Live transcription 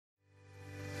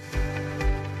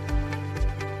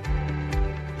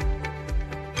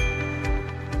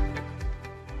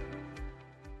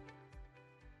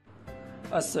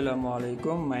Assalamu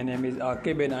alaikum. My name is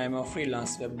Akib and I am a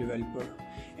freelance web developer.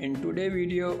 In today's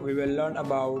video, we will learn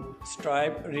about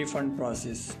Stripe refund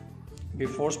process.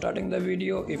 Before starting the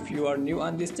video, if you are new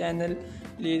on this channel,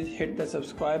 please hit the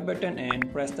subscribe button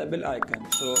and press the bell icon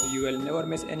so you will never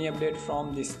miss any update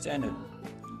from this channel.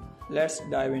 Let's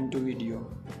dive into video.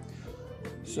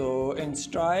 So in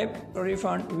Stripe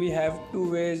refund, we have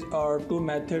two ways or two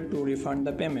methods to refund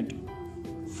the payment.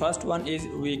 First one is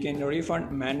we can refund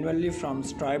manually from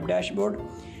Stripe dashboard,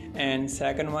 and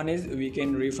second one is we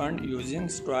can refund using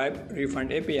Stripe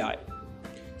Refund API.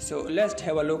 So let's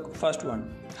have a look. First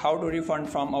one, how to refund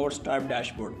from our Stripe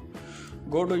dashboard.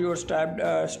 Go to your Stripe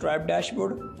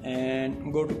dashboard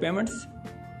and go to payments.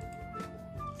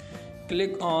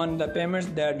 Click on the payments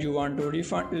that you want to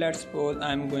refund. Let's suppose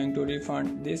I'm going to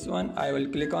refund this one. I will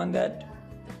click on that,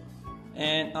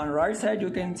 and on right side you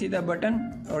can see the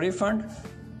button refund.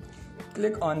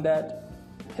 Click on that.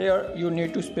 Here you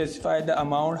need to specify the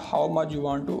amount, how much you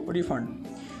want to refund.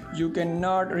 You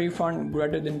cannot refund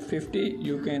greater than 50,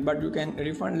 but you can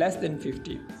refund less than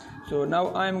 50. So now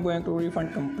I am going to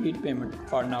refund complete payment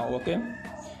for now. Okay,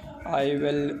 I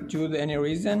will choose any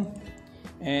reason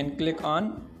and click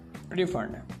on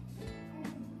refund.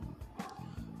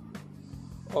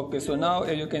 Okay, so now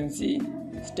as you can see,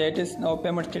 now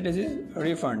payment status is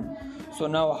refund. So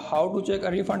now how to check a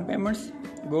refund payments?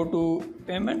 Go to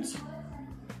payments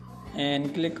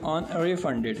and click on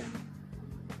refunded.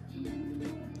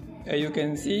 As you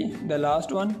can see, the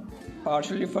last one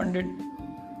partially refunded.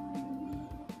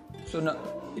 So now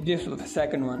this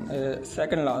second one,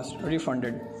 second last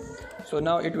refunded. So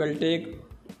now it will take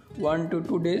 1 to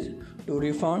 2 days to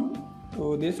refund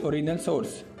to this original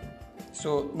source.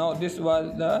 So now this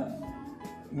was the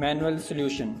manual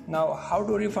solution. Now how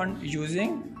to refund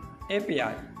using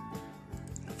API?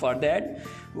 For that,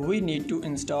 we need to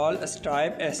install a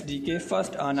Stripe Sdk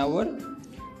first on our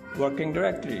working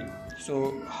directory.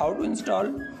 So how to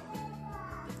install?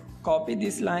 Copy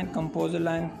this line, composer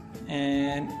line,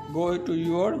 and go to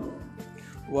your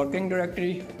working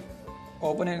directory.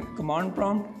 Open a command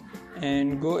prompt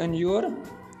and go in your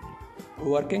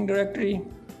working directory.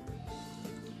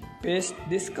 Paste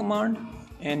this command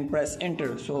and press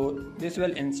enter. So this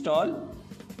will install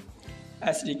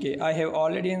SDK. I have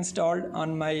already installed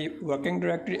on my working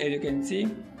directory, as you can see,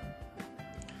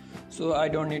 so I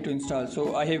don't need to install.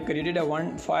 So I have created a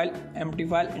one file, empty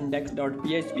file,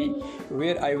 index.php,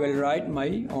 where I will write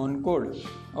my own code.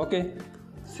 Okay,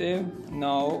 save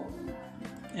now,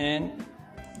 and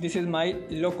this is my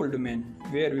local domain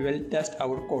where we will test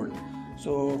our code.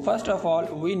 So first of all,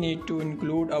 we need to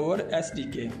include our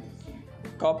SDK.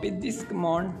 Copy this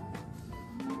command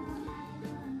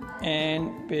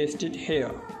and paste it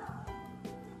here.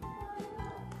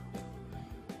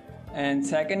 And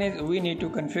second is we need to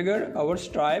configure our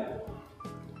Stripe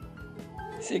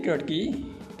secret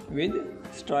key with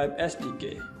Stripe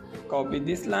Sdk. Copy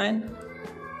this line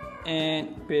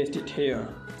and paste it here.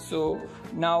 So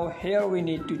now here we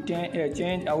need to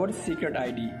change our secret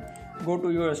ID. Go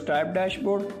to your Stripe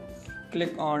dashboard,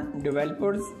 click on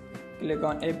developers, click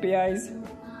on APIs,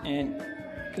 and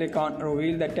click on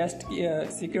reveal the test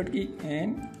secret key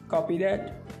and copy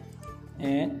that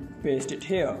and paste it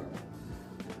here.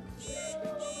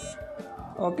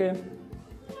 Okay,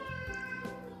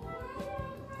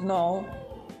 now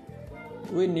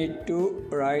we need to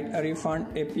write a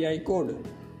refund API code.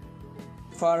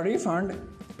 For refund,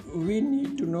 we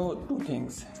need to know two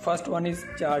things. First one is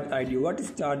charge ID. What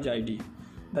is charge ID?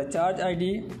 The charge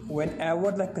ID,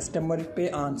 whenever the customer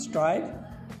pay on Stripe,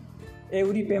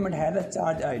 every payment has a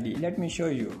charge ID. Let me show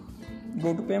you.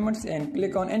 Go to payments and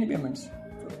click on any payments.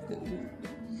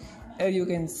 As you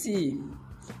can see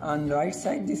on right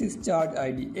side, this is charge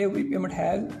ID. Every payment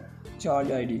has charge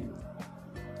ID.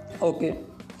 Okay,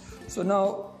 so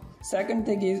now second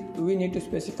thing is we need to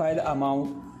specify the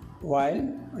amount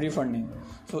while refunding.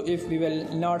 So if we will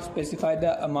not specify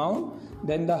the amount,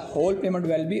 then the whole payment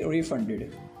will be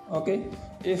refunded. Okay,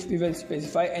 if we will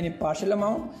specify any partial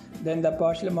amount, then the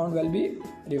partial amount will be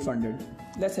refunded.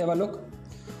 Let's have a look.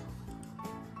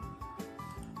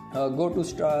 Go to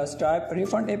Stripe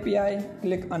Refund API,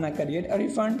 click on a create a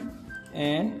refund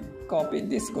and copy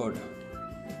this code.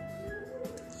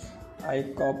 I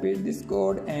copied this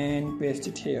code and paste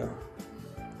it here.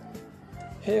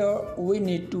 Here we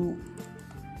need to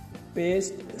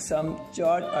paste some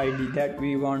charge ID that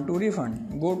we want to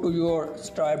refund. Go to your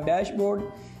Stripe dashboard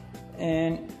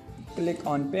and click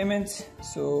on payments.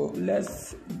 So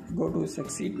let's go to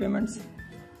succeed payments.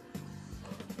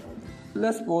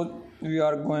 Let's suppose we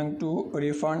are going to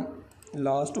refund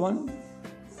last one,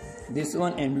 this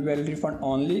one, and we will refund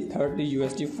only 30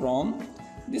 USD from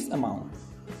this amount.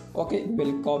 Okay,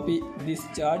 we'll copy this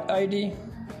chart ID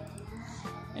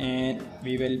and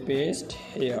we will paste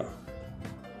here.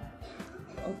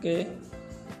 Okay,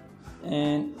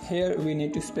 and here we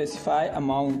need to specify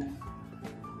amount.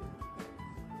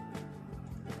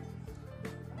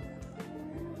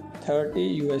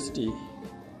 $30.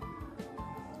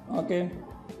 Okay,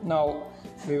 now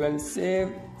we will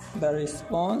save the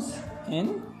response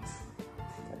in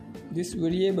this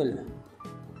variable.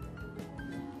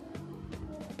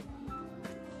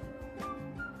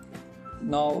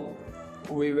 Now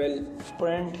we will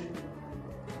print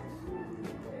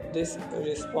this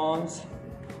response.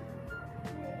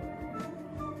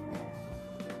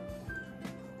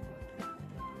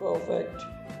 Perfect.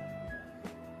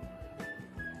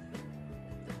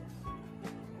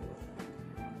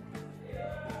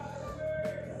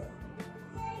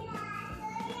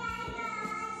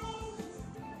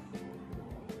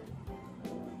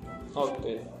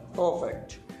 Okay,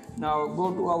 perfect. Now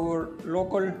go to our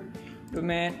local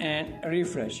domain and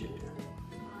refresh it.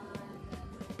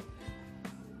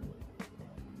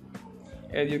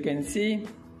 As you can see,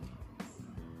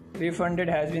 refunded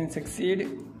has been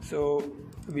succeed. So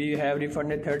we have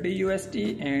refunded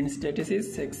 $30 and status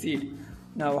is succeed.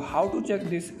 Now how to check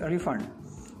this refund?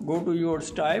 Go to your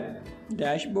Stripe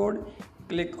dashboard,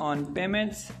 click on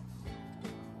payments,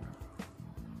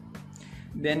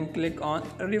 then click on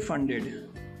refunded.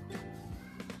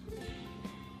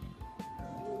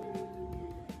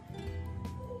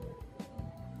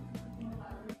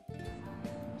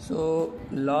 So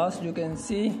last you can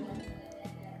see,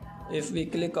 if we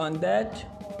click on that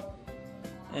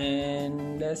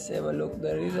and let's have a look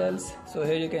the results. So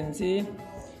here you can see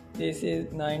this is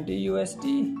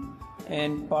 $90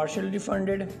 and partial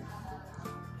refunded,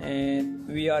 and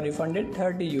we are refunded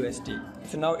 $30.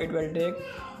 So now it will take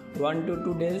 1 to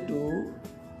 2 days to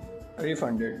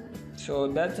refunded. So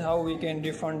that's how we can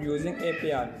refund using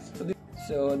API.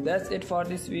 So that's it for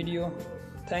this video.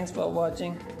 Thanks for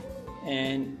watching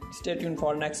and stay tuned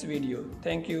for next video.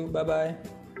 Thank you. Bye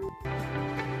bye.